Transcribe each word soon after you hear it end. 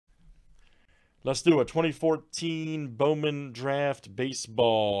Let's do a 2014 Bowman Draft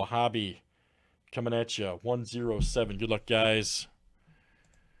Baseball Hobby. Coming at you, 107. Good luck, guys.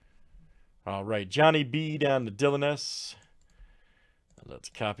 All right, Johnny B down to Dylan S. Let's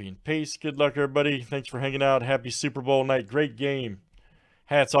copy and paste. Good luck, everybody. Thanks for hanging out. Happy Super Bowl night. Great game.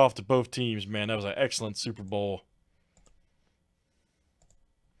 Hats off to both teams, man. That was an excellent Super Bowl.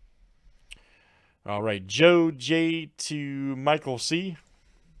 All right, Joe J to Michael C.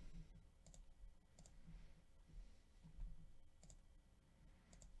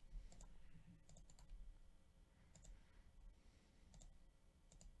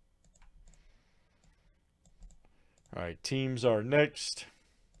 All right, teams are next.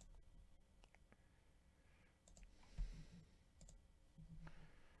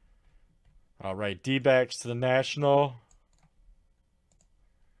 All right, D-backs to the National.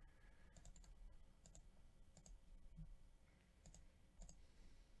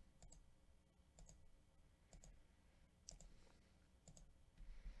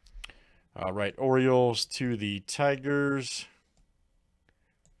 All right, Orioles to the Tigers.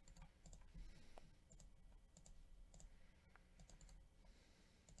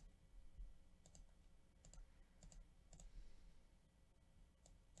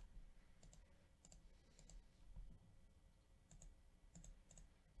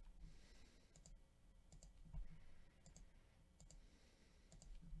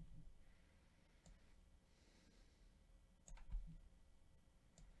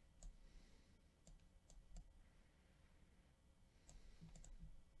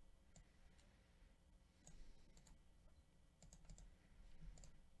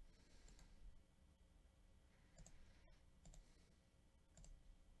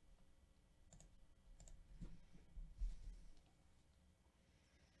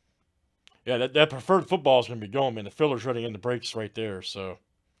 Yeah, that preferred football is going to be going, man. The filler's running in the breaks right there. So,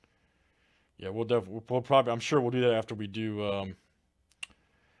 yeah, we'll probably, I'm sure we'll do that after we do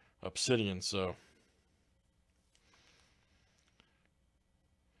Obsidian. So,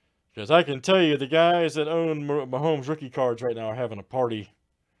 because I can tell you, the guys that own Mahomes rookie cards right now are having a party.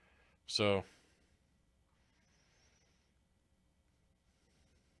 So,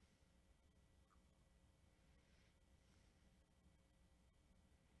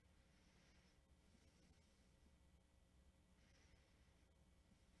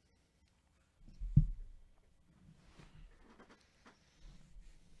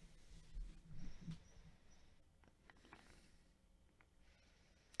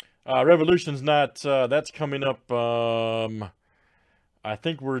 Revolution's not, that's coming up. I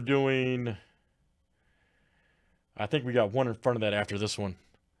think we're doing, I think we got one in front of that after this one.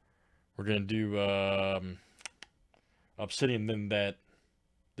 We're going to do Obsidian,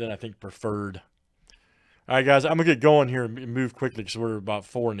 then I think preferred. All right, guys, I'm going to get going here and move quickly because we're about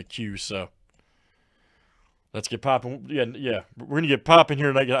 4 in the queue, so let's get popping. Yeah, we're going to get popping here,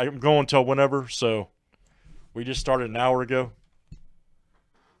 and I'm going till whenever, so we just started an hour ago.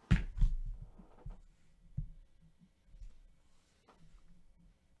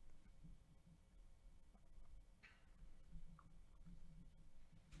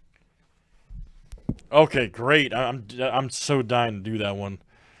 Okay, great. I'm so dying to do that one.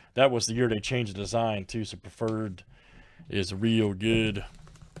 That was the year they changed the design too, so preferred is real good.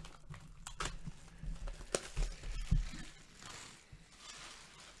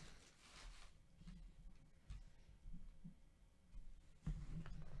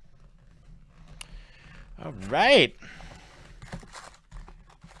 All right.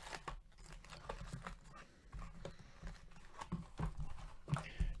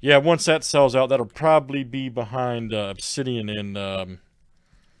 Yeah, once that sells out, that'll probably be behind Obsidian and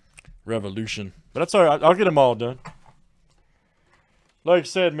Revolution. But that's all right. I'll get them all done. Like I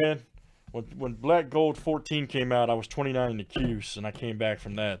said, man, when Black Gold 14 came out, I was 29 in the queues, and I came back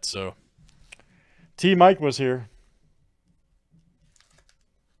from that. So, T Mike was here.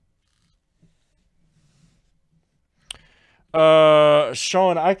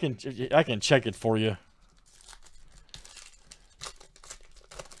 Sean, I can check it for you.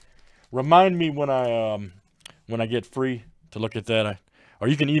 Remind me when I get free to look at that. Or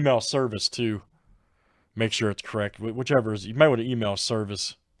you can email service too. Make sure it's correct. Whichever is, you might want to email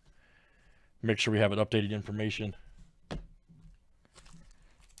service. Make sure we have it updated information.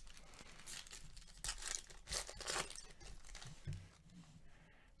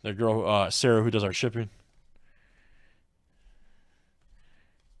 The girl Sarah who does our shipping.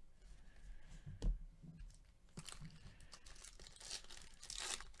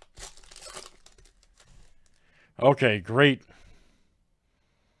 Okay, great.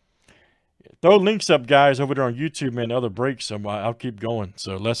 Throw links up, guys, over there on YouTube, man. Other breaks, so I'll keep going.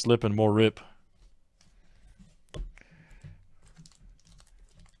 So less lip and more rip.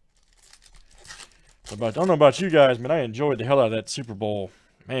 But I don't know about you guys, man. I enjoyed the hell out of that Super Bowl.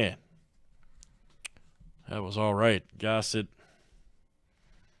 Man, that was all right. Gossett.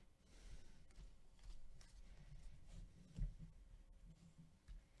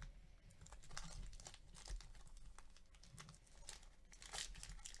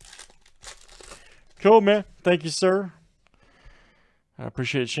 Cool, man. Thank you, sir. I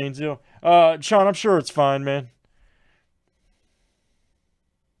appreciate Shane's deal. Sean, I'm sure it's fine, man.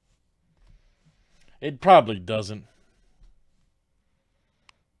 It probably doesn't.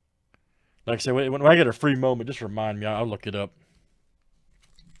 Like I said, when I get a free moment, just remind me. I'll look it up.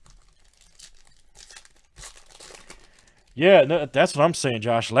 Yeah, no, that's what I'm saying,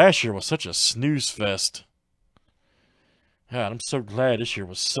 Josh. Last year was such a snooze fest. God, I'm so glad this year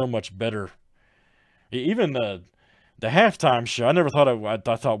was so much better. Even the halftime show, I never thought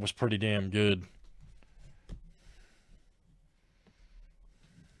I thought was pretty damn good.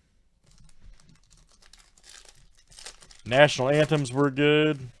 National anthems were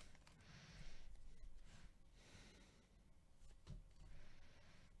good.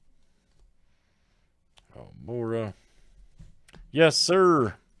 Oh, Mora. Yes,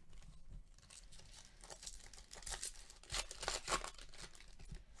 sir.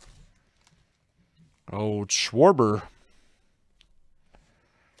 Oh, Schwarber.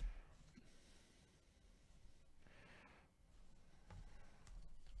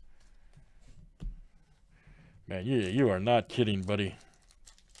 Man, you are not kidding, buddy.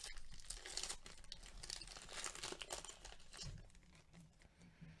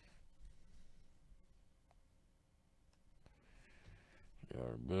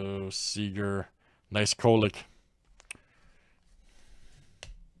 Garbo, Seager. Nice Kolick.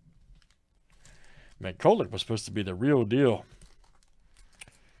 Man, Kolick was supposed to be the real deal.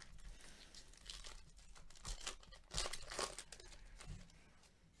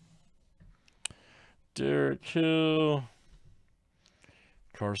 Derek Hill.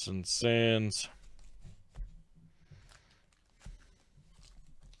 Carson Sands.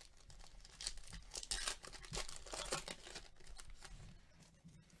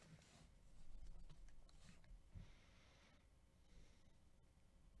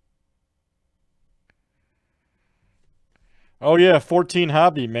 Oh yeah, 14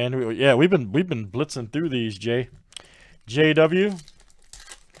 hobby, man. Yeah, we've been blitzing through these, JW.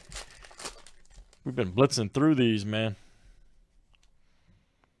 We've been blitzing through these, man.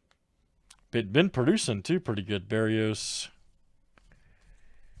 Been producing too pretty good, Barrios.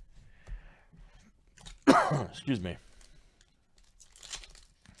 Excuse me.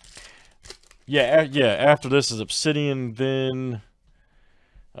 Yeah, after this is Obsidian, then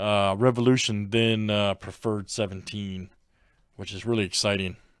Revolution, then Preferred 17, which is really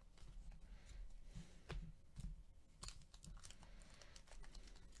exciting.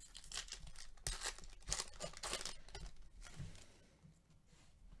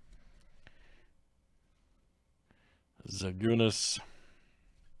 Zagunas.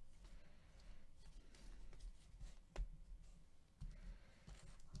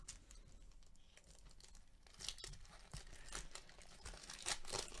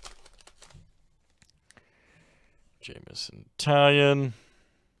 Jameson Italian.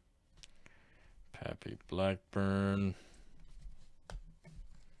 Pappy Blackburn.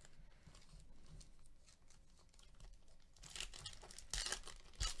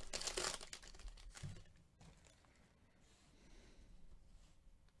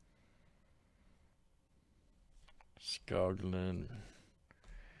 Skoglund.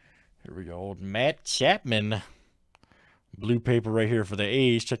 Here we go. Old Matt Chapman. Blue paper right here for the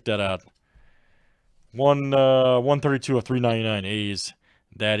A's. Check that out. 132 of 399 A's.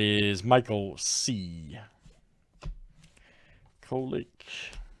 That is Michael C. Kolick.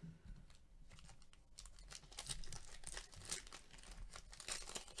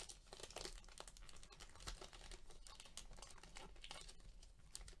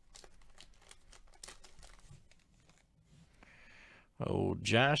 Oh,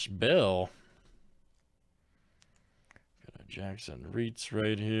 Josh Bell. Got a Jackson Reitz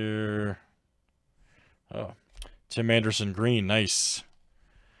right here. Oh, Tim Anderson Green. Nice.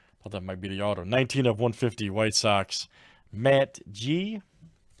 Thought that might be the auto. 19 of 150 White Sox. Matt G.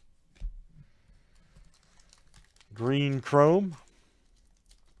 Green Chrome.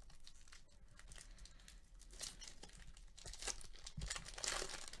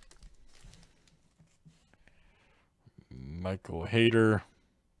 Michael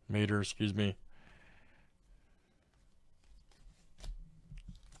Mater, excuse me.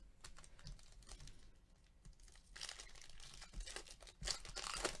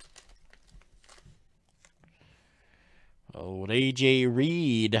 Old AJ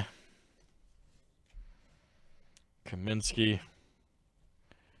Reed. Kaminsky.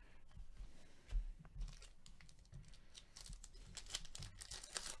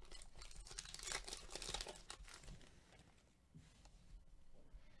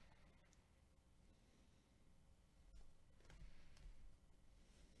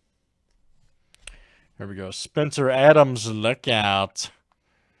 There we go. Spencer Adams, look out.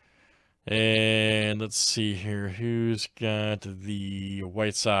 And let's see here. Who's got the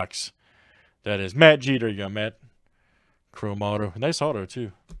White Sox? That is Matt G. There you go, Matt. Chrome auto. Nice auto,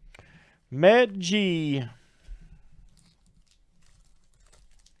 too. Matt G.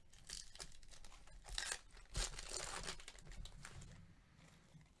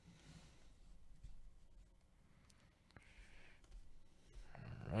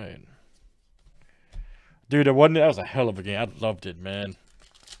 All right. Dude, that was a hell of a game. I loved it, man.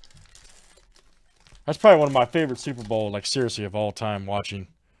 That's probably one of my favorite Super Bowl, like seriously, of all time watching.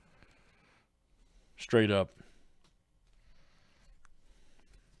 Straight up.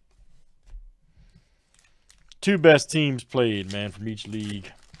 Two best teams played, man, from each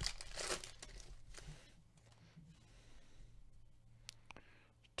league.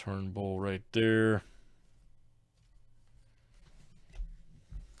 Turnbull right there.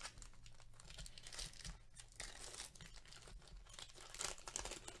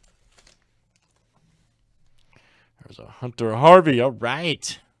 There's a Hunter Harvey. All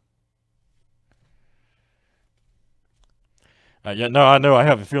right. Yeah, no, I know. I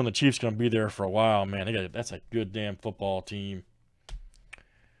have a feeling the Chiefs going to be there for a while, man. That's a good damn football team.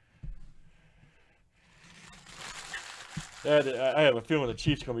 I have a feeling the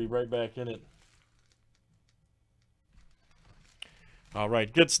Chiefs going to be right back in it. All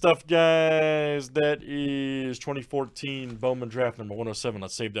right, good stuff, guys. That is 2014 Bowman draft number 107.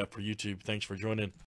 Let's save that for YouTube. Thanks for joining.